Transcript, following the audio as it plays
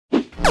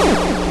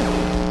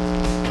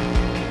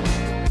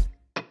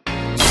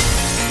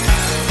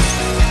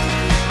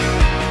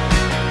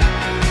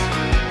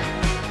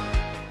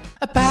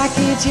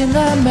get in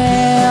the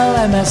mail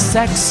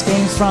MSX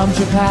games from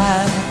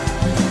Japan.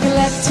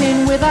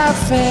 Collecting without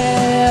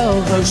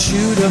fail those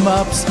shoot 'em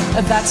ups,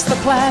 that's the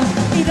plan.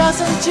 He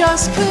doesn't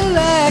just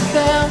collect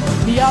them,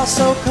 he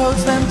also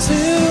codes them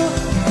too.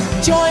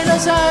 Join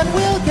us and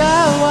we'll go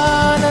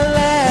on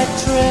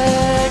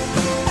electric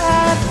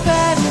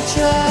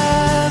adventures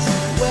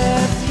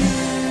with you.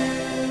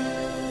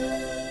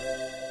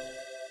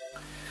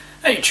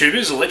 Hey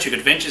YouTubers, Electric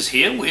Adventures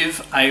here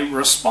with a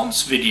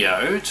response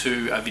video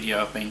to a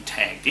video I've been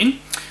tagged in.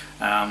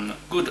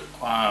 Good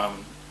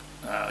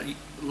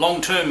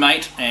long-term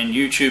mate and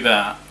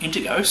YouTuber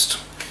Interghost,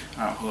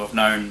 who I've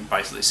known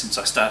basically since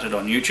I started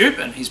on YouTube,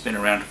 and he's been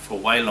around for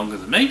way longer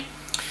than me.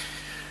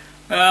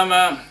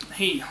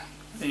 He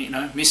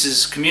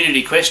misses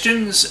community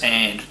questions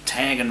and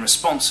tag and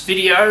response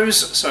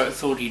videos, so I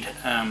thought he'd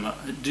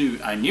do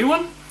a new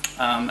one,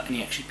 and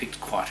he actually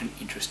picked quite an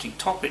interesting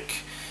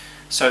topic.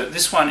 So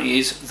this one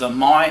is the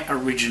My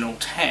Original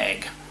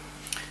Tag,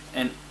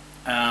 and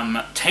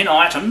 10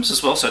 items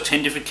as well, so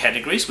 10 different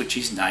categories which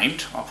he's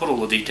named. I'll put all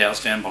the details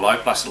down below,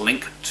 plus a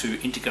link to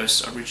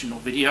Interghost's original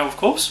video, of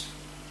course.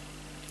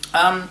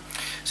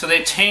 So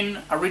they're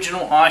 10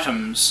 original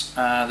items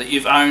that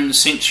you've owned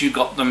since you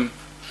got them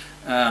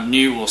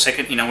new or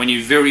second, when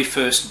you very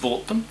first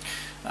bought them.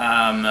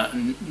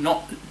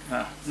 Not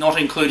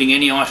including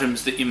any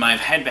items that you may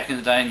have had back in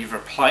the day and you've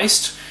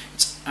replaced.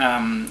 It's,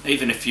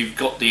 even if you've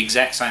got the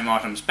exact same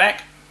items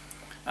back.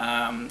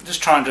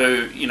 Just trying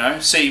to,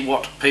 see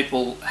what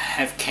people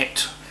have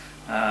kept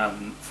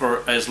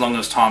for as long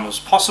as time as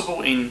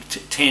possible in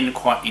 10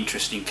 quite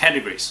interesting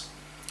categories.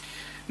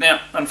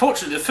 Now,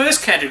 unfortunately, the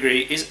first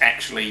category is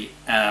actually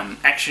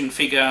action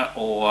figure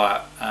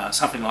or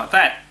something like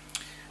that.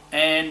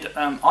 And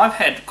I've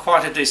had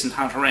quite a decent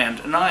hunt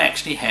around, and I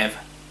actually have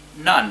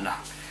none.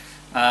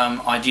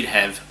 I did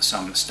have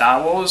some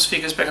Star Wars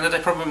figures back in the day.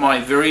 Probably my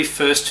very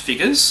first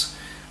figures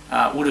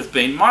would have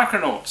been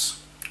Micronauts.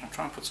 I'll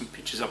try and put some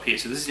pictures up here.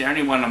 So this is the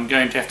only one I'm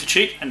going to have to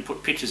cheat and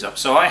put pictures up.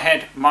 So I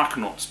had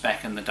Micronauts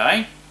back in the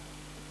day.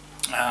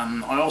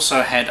 I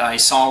also had a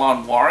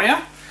Cylon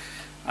Warrior.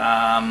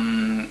 I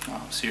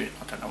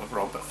don't know whether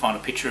I'll find a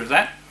picture of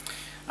that.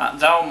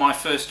 They were my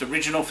first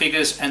original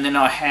figures, and then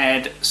I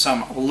had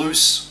some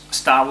loose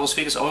Star Wars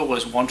figures. I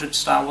always wanted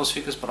Star Wars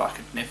figures, but I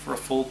could never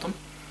afford them.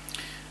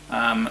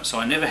 So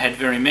I never had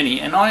very many,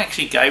 and I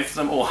actually gave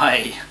them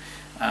away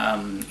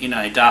in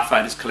a Darth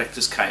Vader's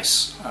collector's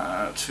case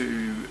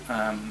to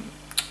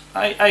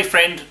a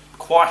friend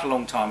quite a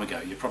long time ago.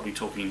 You're probably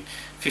talking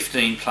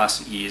 15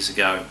 plus years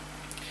ago.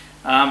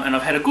 And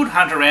I've had a good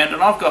hunt around,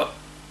 and I've got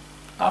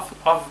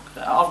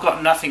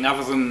nothing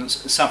other than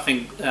some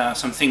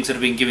things that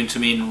have been given to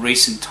me in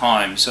recent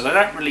times, so they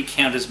don't really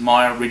count as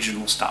my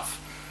original stuff.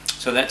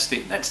 So that's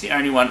the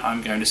only one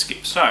I'm going to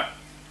skip. So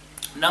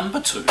number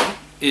 2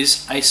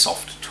 is a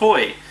soft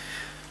toy.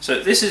 So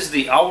this is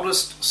the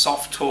oldest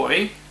soft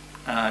toy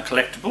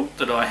collectible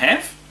that I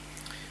have,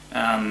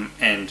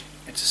 and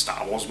it's a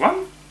Star Wars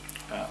one.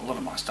 A lot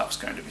of my stuff's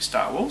going to be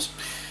Star Wars,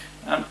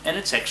 and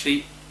it's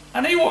actually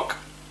an Ewok.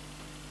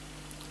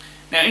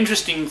 Now,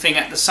 interesting thing,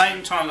 at the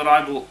same time that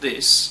I bought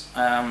this,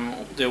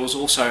 there was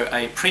also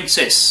a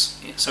princess.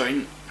 So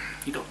you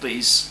got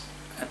these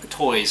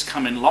toys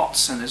come in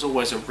lots, and there's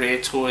always a rare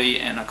toy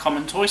and a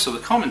common toy. So the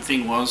common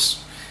thing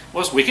was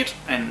Wicket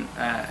and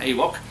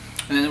Ewok,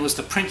 and then there was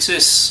the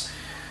princess.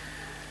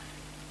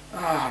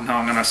 Oh no,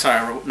 I'm going to say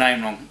her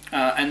name wrong.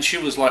 And she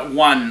was like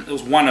one. There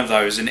was one of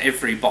those in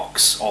every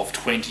box of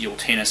 20 or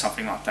 10 or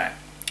something like that.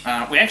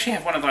 We actually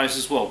have one of those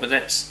as well, but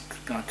that's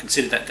I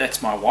consider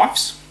that's my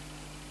wife's.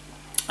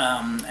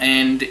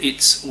 And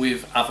it's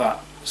with other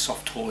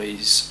soft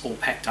toys all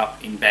packed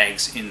up in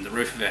bags in the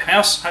roof of her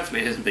house.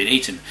 Hopefully it hasn't been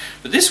eaten.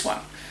 But this one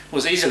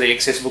was easily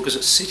accessible because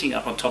it's sitting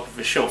up on top of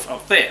a shelf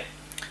up there.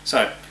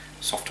 So,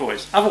 soft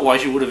toys.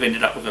 Otherwise you would have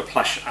ended up with a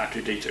plush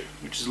R2-D2,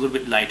 which is a little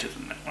bit later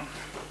than that one.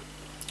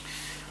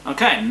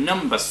 Okay,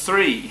 number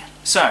 3.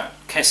 So,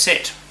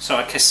 cassette. So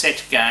a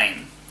cassette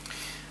game.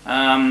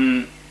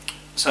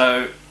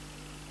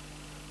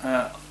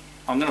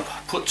 I'm going to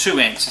put 2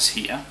 answers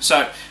here.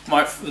 So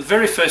the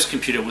very first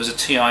computer was a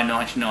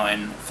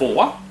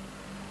TI-99-4.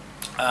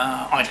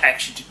 I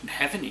actually didn't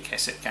have any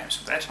cassette games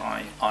for that.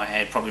 I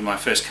had probably my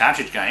first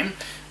cartridge game,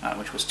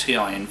 which was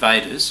TI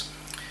Invaders.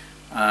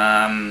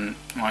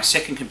 My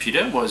second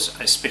computer was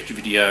a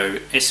Spectravideo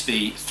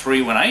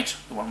SV318,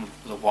 the one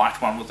with the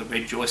white one with the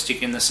red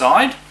joystick in the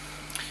side.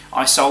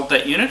 I sold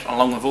that unit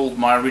along with all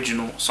my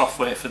original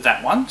software for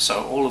that one,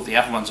 so all of the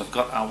other ones I've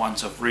got are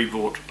ones I've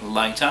rebought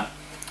later.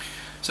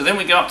 So then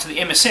we go up to the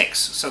MSX.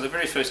 So the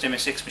very first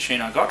MSX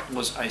machine I got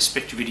was a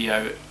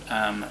Spectravideo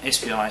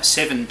SPI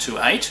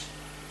 728.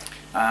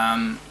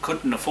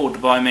 Couldn't afford to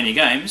buy many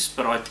games,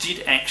 but I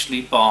did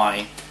actually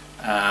buy,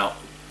 I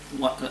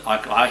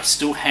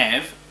still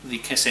have the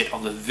cassette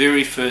of the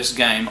very first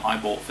game I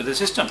bought for the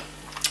system.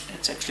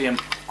 It's actually, of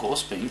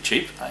course, being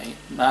cheap, a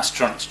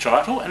Mastertronics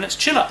title, and it's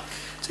Chiller.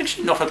 It's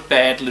actually not a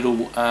bad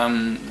little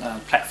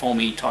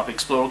platformy type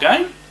Explorer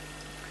game,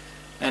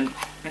 and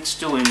it's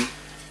still in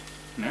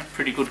you know,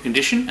 pretty good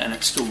condition, and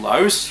it's still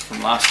lows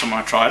from last time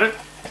I tried it.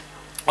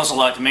 Also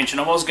like to mention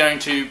I was going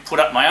to put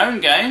up my own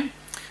game,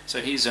 so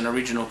here's an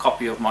original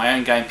copy of my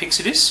own game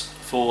Pixidis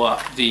for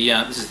the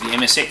this is the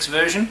MSX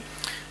version.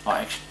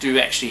 I do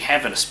actually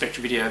have a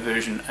Spectravideo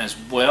version as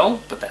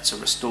well, but that's a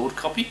restored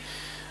copy.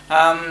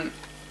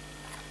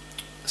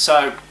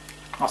 So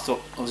I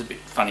thought it was a bit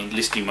funny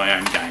listing my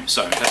own game,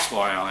 so that's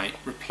why I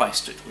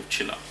replaced it with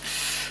Chiller.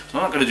 So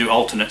I'm not going to do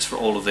alternates for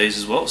all of these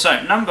as well.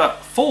 So number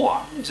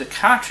 4 is a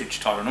cartridge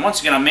title, and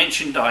once again I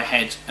mentioned I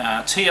had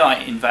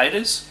TI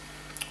Invaders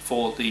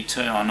for the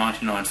TI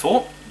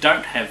 994.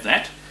 Don't have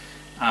that.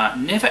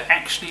 Never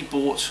actually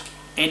bought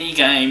any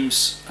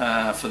games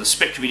for the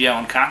Spectravideo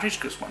on cartridge,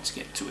 because once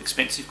again too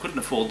expensive, couldn't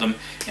afford them.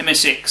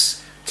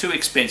 MSX, too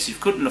expensive,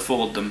 couldn't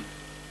afford them.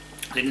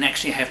 Didn't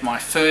actually have my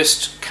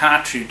first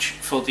cartridge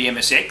for the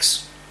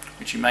MSX,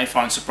 which you may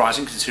find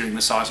surprising considering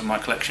the size of my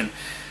collection,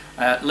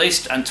 at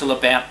least until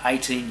about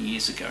 18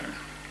 years ago.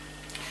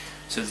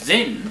 So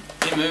then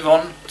we move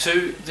on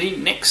to the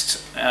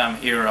next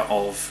era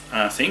of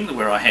thing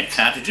where I had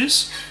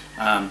cartridges.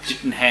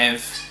 Didn't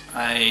have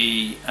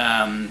a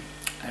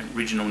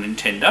original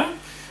Nintendo.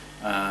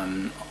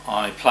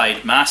 I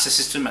played Master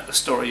System at the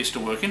store I used to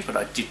work in, but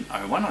I didn't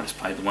own one, I just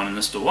played the one in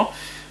the store.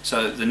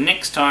 So the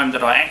next time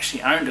that I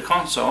actually owned a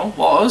console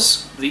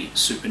was the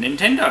Super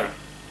Nintendo.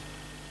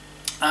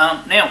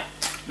 Now,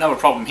 another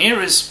problem here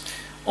is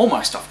all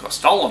my stuff got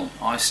stolen.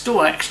 I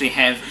still actually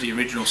have the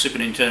original Super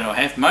Nintendo I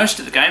have. Most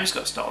of the games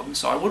got stolen,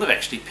 so I would have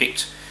actually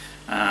picked,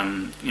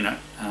 you know,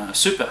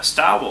 Super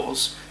Star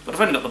Wars, but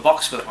I've only got the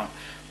box for that one.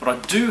 But I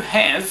do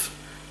have,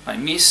 I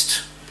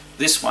missed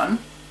this one,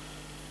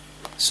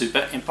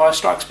 Super Empire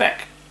Strikes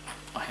Back.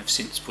 I have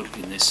since put it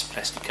in this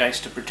plastic case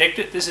to protect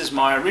it. This is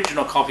my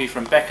original copy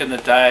from back in the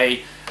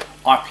day.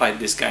 I played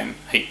this game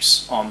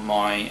heaps on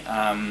my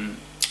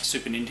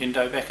Super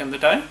Nintendo back in the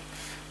day,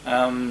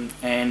 and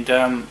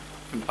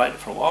played it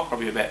for a while,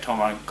 probably about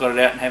time I got it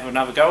out and have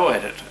another go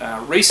at it.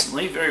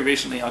 Recently, very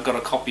recently, I got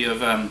a copy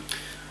of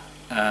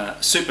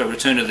Super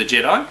Return of the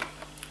Jedi,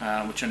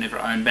 which I never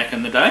owned back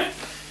in the day.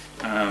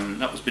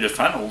 That was a bit of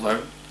fun,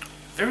 although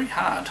very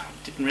hard.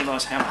 Didn't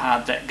realise how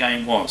hard that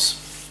game was.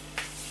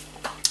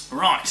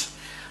 Right,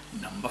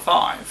 number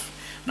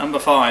 5. Number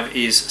 5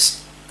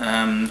 is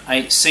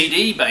a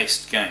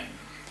CD-based game.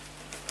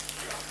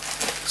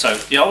 So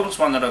the oldest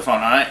one that I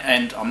found,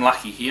 and I'm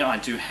lucky here, I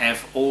do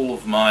have all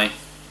of my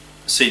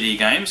CD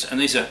games, and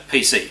these are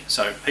PC.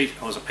 So I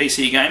was a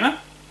PC gamer.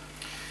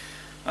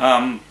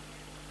 I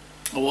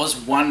was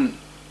one.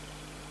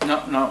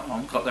 No,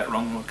 I've got that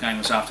wrong. What game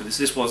was after this?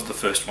 This was the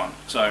first one.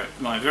 So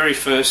my very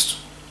first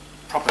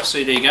proper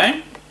CD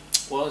game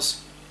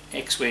was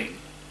X-Wing.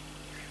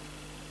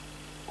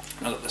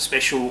 I got the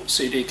special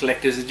CD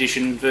collector's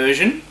edition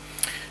version.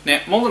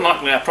 Now, more than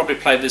likely, I probably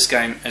played this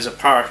game as a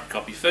pirated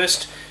copy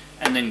first,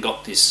 and then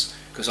got this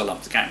because I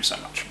loved the game so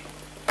much.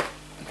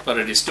 But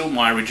it is still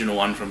my original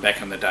one from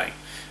back in the day.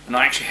 And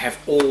I actually have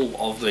all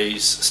of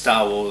these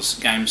Star Wars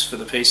games for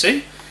the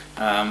PC.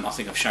 I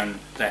think I've shown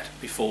that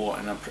before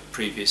in a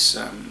previous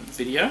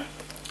video.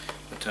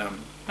 But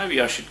maybe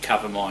I should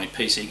cover my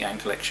PC game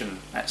collection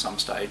at some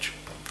stage.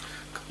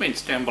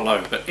 Comments down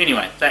below. But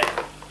anyway, that's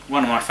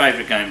one of my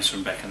favourite games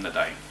from back in the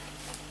day.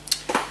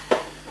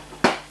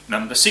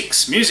 Number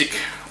 6, music.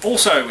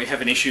 Also, we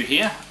have an issue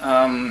here.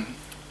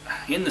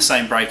 In the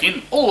same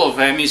break-in, all of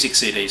our music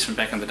CDs from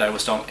back in the day were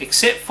stolen,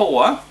 except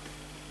for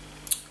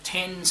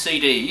 10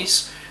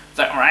 CDs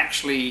that were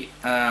actually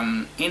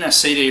in a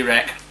CD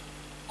rack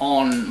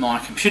on my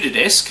computer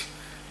desk,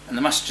 and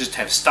they must just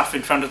have stuff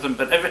in front of them,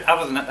 but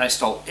other than that they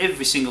stole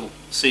every single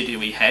CD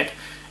we had.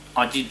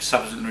 I did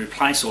subsequently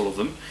replace all of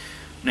them.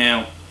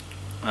 Now,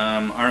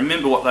 I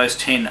remember what those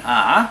 10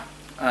 are,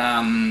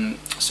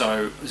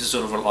 so this is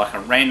sort of like a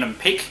random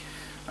pick,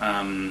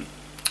 and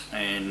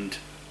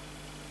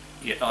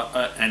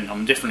yeah, and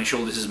I'm definitely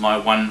sure this is my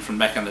one from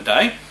back in the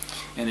day,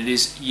 and it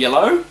is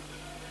Yellow.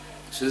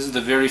 So this is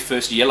the very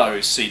first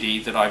Yellow CD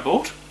that I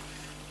bought.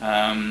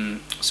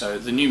 So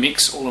the new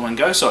mix all in one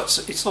go, so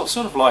it's sort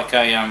of like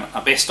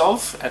a best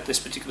of at this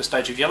particular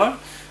stage of Yellow.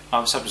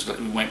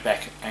 Subsequently we went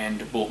back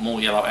and bought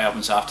more Yellow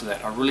albums after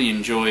that. I really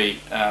enjoy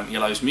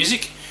Yellow's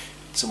music.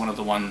 It's one of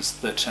the ones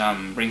that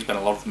brings back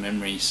a lot of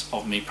memories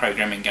of me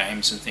programming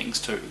games and things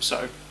too.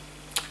 So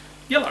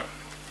Yellow.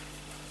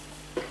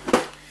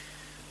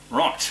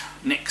 Right,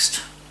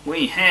 next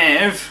we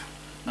have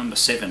number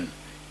 7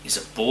 is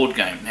a board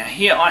game. Now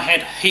here I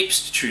had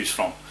heaps to choose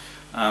from.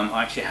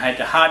 I actually had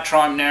a hard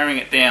time narrowing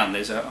it down.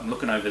 I'm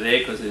looking over there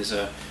because there's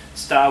a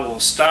Star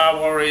Wars Star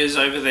Warriors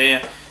over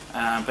there,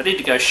 but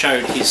Indigo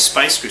showed his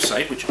Space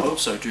Crusade, which I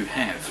also do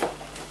have,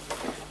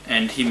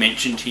 and he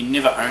mentioned he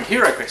never owned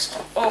Hero Quest.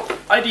 Oh,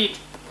 I did.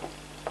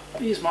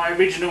 Here's my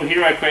original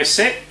Hero Quest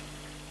set.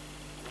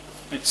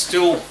 It's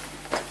still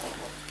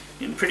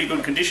in pretty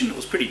good condition. It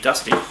was pretty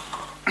dusty.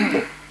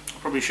 I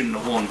probably shouldn't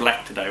have worn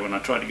black today when I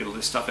tried to get all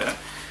this stuff out.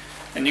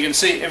 And you can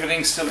see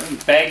everything's still in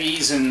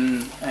baggies,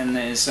 and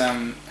there's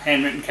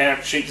handwritten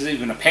character sheets. There's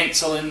even a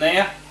pencil in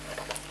there.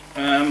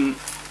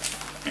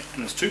 and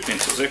there's 2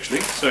 pencils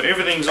actually. So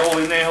everything's all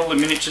in there, all the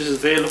miniatures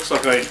is there. Looks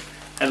like I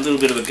had a little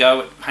bit of a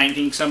go at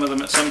painting some of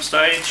them at some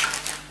stage.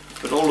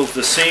 But all of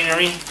the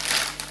scenery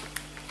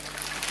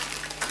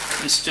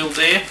is still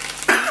there.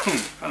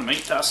 Pardon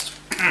me, dust.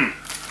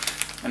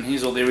 And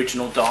here's all the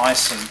original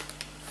dice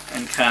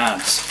and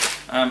cards.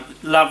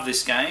 Love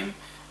this game.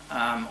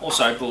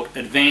 Also bought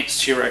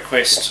Advanced Hero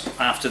Quest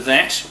after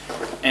that,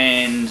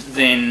 and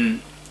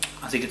then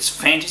I think it's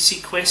Fantasy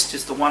Quest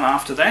is the one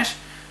after that.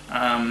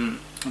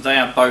 They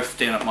are both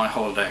down at my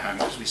holiday home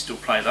because we still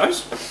play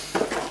those.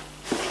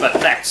 But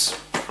that's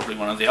probably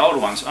one of the older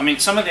ones. I mean,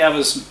 some of the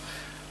others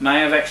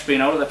may have actually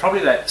been older. They're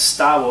probably that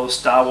Star Wars,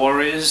 Star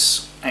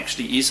Warriors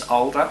actually is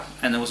older,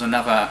 and there was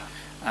another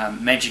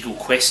Magical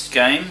Quest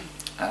game,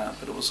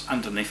 but it was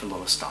underneath a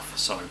lot of stuff,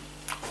 so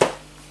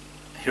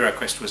Hero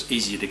Quest was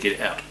easier to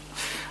get out.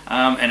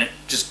 And it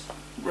just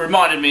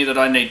reminded me that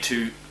I need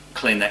to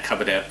clean that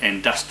cupboard out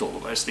and dust all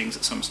of those things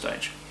at some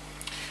stage.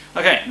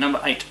 Okay,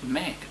 number 8,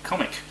 Mag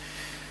Comic.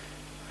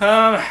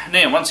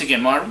 Now, once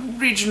again, my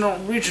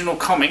original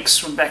comics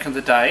from back in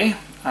the day,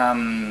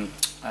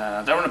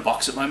 they were in a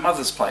box at my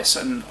mother's place,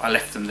 and I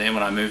left them there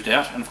when I moved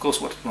out. And of course,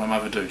 what did my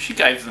mother do? She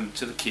gave them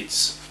to the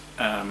kids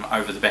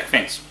over the back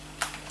fence.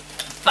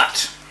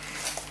 But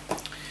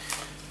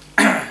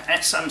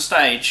at some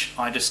stage,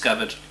 I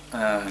discovered,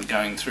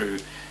 going through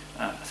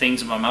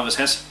things at my mother's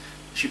house,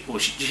 she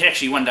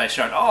actually one day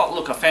showed, oh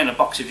look, I found a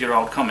box of your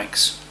old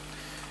comics.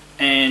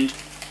 And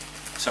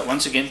so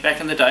once again,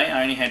 back in the day,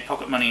 I only had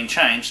pocket money and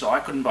change, so I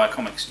couldn't buy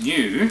comics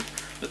new.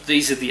 But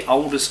these are the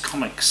oldest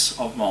comics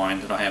of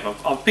mine that I have.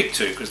 I've picked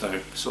 2 because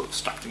they're sort of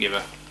stuck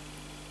together.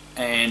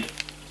 And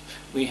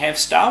we have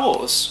Star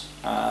Wars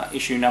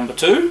issue number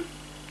 2.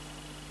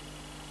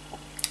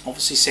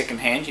 Obviously second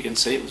hand, you can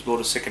see it was bought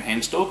at a second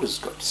hand store because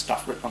it's got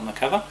stuff written on the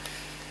cover.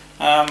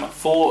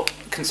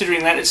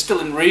 Considering that it's still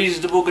in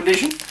reasonable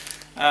condition,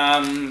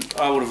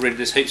 I would have read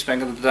this heaps back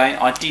in the day.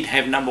 I did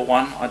have number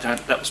 1.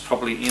 That was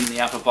probably in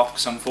the upper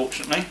box,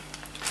 unfortunately.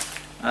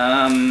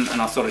 And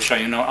I thought I'd show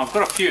you. Now I've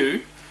got a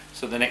few.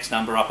 So the next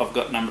number up, I've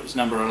got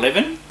number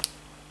 11.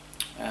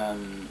 As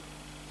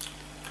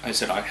I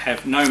said, I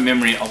have no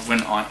memory of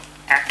when I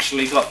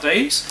actually got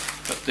these,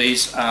 but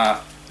these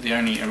are the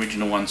only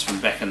original ones from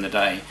back in the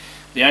day.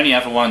 The only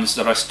other ones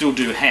that I still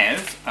do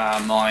have are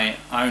my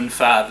own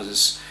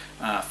father's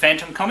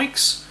Phantom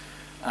comics,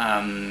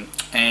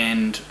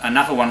 and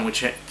another one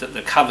which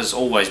the cover's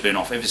always been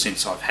off ever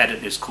since I've had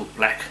it is called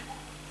Black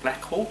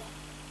Hawk,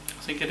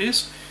 I think it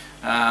is.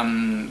 They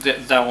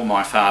were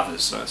my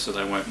father's, so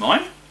they weren't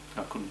mine.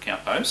 I couldn't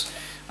count those.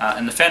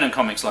 And the Phantom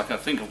comics, like I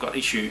think I've got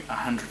issue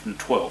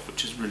 112,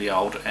 which is really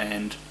old,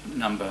 and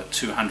number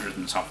 200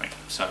 and something.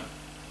 So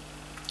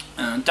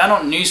done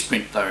on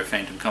newsprint though,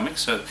 Phantom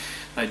comics, so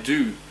they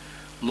do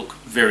look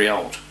very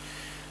old.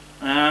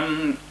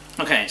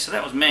 Okay, so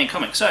that was Man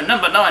Comics. So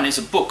number 9 is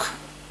a book.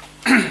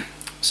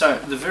 So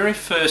the very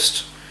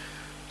first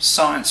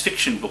science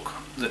fiction book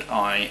that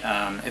I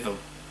ever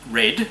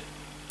read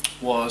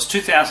was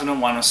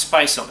 2001: A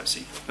Space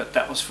Odyssey, but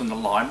that was from the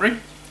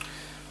library.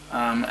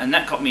 And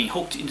that got me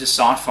hooked into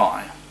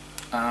sci-fi.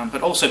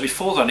 But also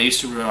before that I used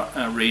to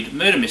read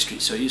murder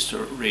mysteries, so I used to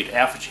read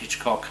Alfred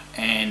Hitchcock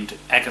and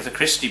Agatha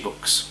Christie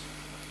books.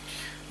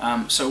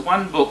 So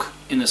one book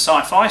in the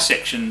sci-fi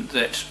section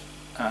that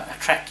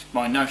attracted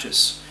my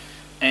notice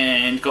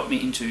and got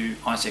me into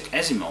Isaac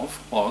Asimov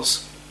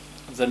was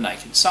The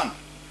Naked Sun.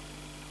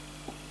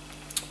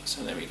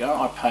 So there we go,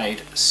 I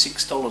paid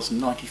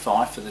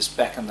 $6.95 for this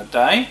back in the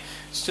day,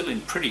 still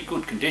in pretty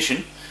good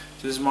condition.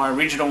 This is my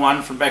original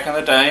one from back in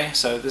the day,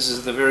 so this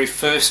is the very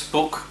first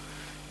book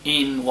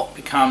in what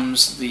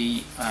becomes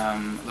the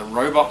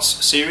Robots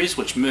series,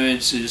 which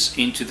merges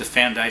into the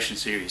Foundation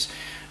series.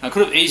 Now, I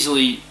could have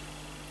easily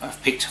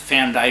picked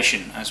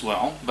Foundation as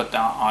well, but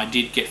I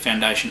did get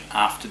Foundation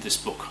after this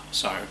book,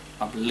 so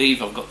I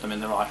believe I've got them in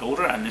the right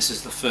order, and this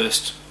is the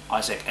first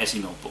Isaac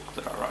Asimov book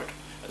that I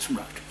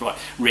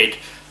read,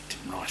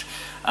 didn't write.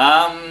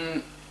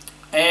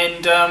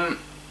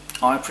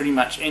 I pretty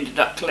much ended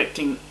up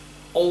collecting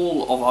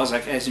all of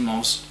Isaac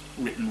Asimov's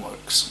written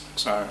works,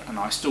 and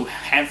I still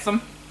have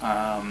them,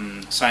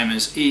 same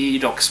as E.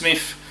 Doc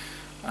Smith,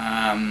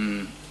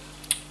 and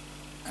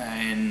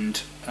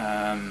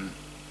I'm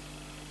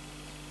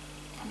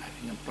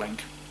having a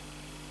blank.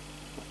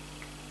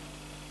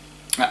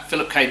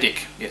 Philip K.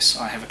 Dick, yes,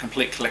 I have a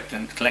complete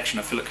collection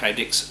of Philip K.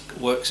 Dick's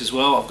works as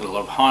well. I've got a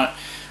lot of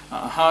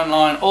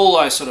Heinlein, all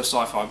those sort of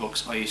sci-fi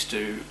books I used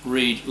to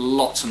read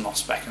lots and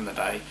lots back in the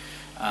day,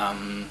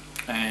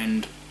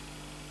 and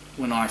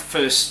when I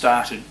first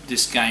started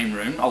this game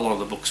room, a lot of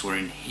the books were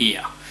in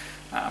here,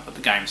 but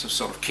the games have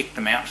sort of kicked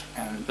them out.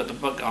 But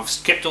I've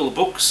kept all the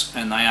books,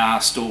 and they are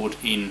stored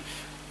in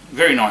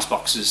very nice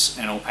boxes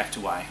and all packed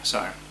away.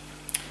 So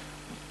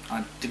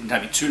I didn't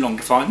take me too long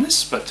to find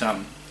this, but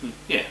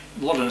yeah,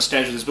 a lot of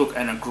nostalgia for this book,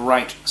 and a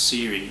great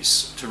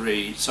series to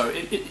read. So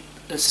it's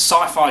a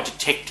sci-fi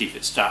detective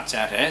it starts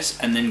out as,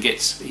 and then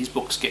his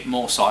books get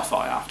more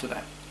sci-fi after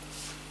that.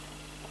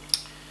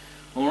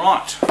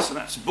 Alright, so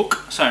that's a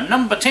book. So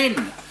number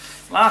 10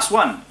 last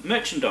one,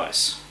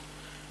 merchandise.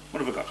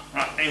 What have I got?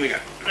 Right, here we go.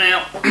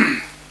 Now,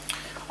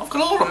 I've got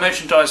a lot of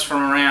merchandise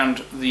from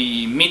around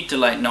the mid to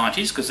late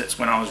 90s, because that's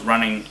when I was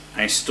running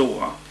a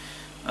store.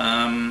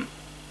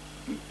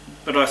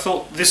 But I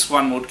thought this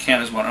one would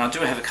count as one, and I do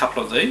have a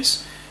couple of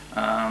these.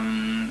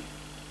 And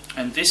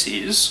this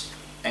is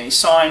a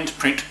signed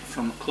print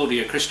from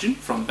Claudia Christian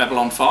from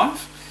Babylon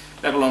 5.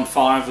 Babylon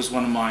 5 was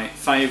one of my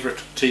favourite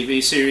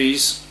TV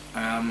series,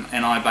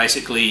 and I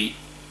basically,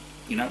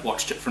 you know,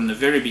 watched it from the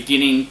very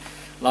beginning,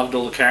 loved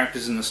all the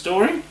characters in the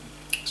story.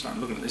 So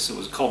I'm looking at this, it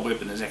was a cobweb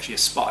and there's actually a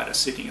spider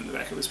sitting in the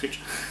back of this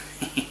picture.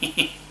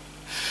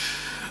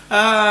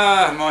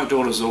 My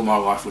daughters or my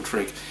wife would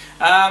freak.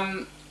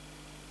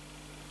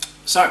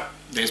 So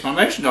there's my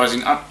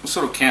merchandising. I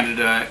sort of counted,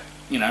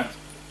 you know,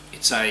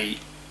 it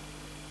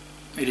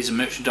is a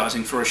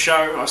merchandising for a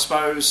show, I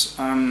suppose.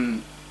 I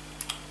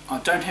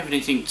don't have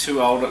anything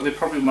too old. There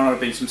probably might have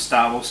been some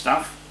Star Wars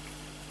stuff.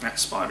 That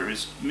spider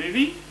is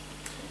moving.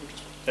 I'll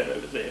just put that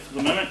over there for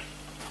the moment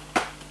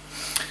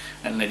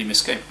and let him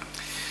escape.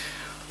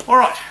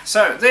 Alright,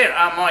 so there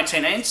are my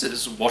 10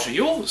 answers. What are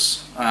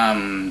yours?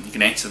 You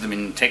can answer them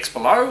in text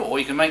below, or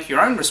you can make your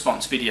own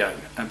response video.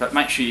 But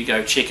make sure you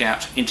go check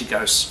out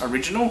Interghost's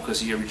original,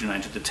 because he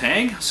originated the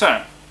tag.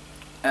 So,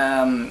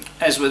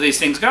 as with these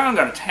things go, I'm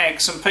going to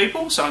tag some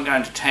people. So I'm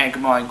going to tag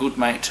my good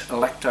mate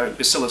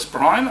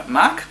LactobacillusPrime,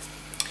 Mark.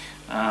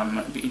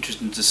 It'd be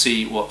interesting to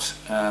see what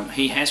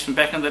he has from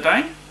back in the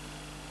day.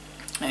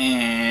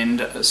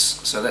 And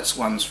so that's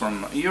ones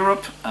from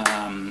Europe.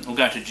 We'll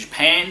go to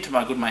Japan to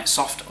my good mate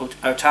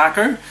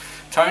SoftOtaku,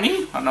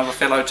 Tony, another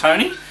fellow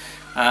Tony.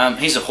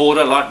 He's a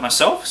hoarder like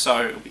myself,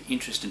 so it'll be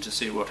interesting to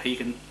see what he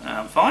can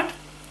find.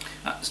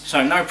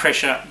 So no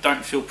pressure,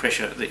 don't feel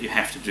pressure that you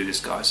have to do this,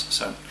 guys.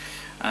 So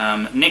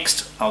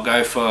next I'll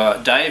go for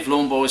Dave,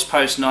 Lawnboys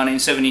Post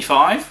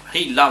 1975.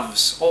 He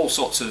loves all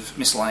sorts of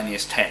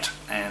miscellaneous tat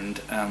and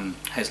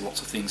has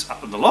lots of things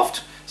up in the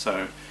loft.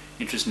 So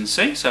interesting to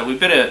see. So we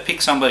better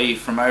pick somebody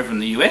from over in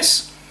the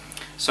US.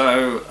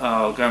 So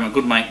I'll go with my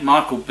good mate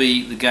Michael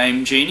B, the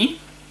Game Genie.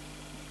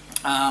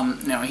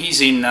 Now he's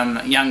in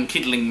young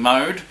kiddling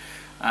mode.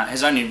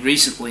 Has only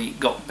recently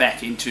got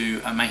back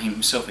into making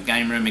himself a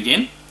game room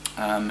again,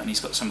 and he's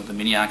got some of the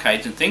mini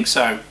arcades and things.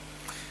 So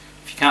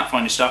if you can't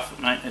find your stuff,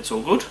 mate, it's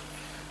all good.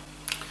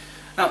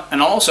 Oh,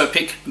 and I'll also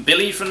pick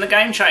Billy from the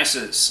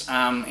Gamechasers.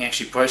 He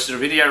actually posted a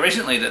video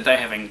recently that they're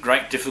having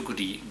great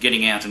difficulty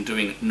getting out and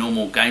doing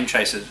normal Game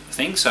Chaser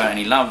things. So, and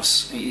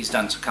he's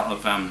done a couple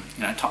of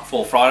you know, top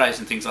 4 Fridays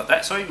and things like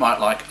that. So he might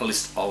like a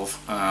list of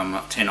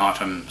 10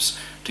 items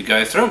to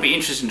go through. It'll be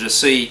interesting to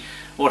see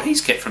what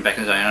he's kept from back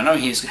in the day. And I know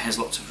he has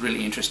lots of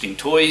really interesting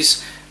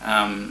toys,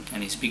 and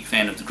he's a big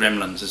fan of the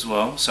Gremlins as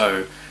well. So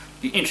it'll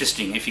be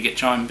interesting if you get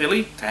time,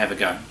 Billy, to have a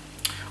go.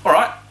 All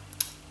right.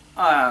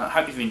 I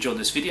hope you've enjoyed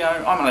this video.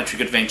 I'm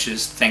Electric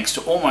Adventures. Thanks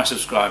to all my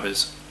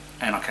subscribers,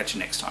 and I'll catch you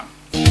next time.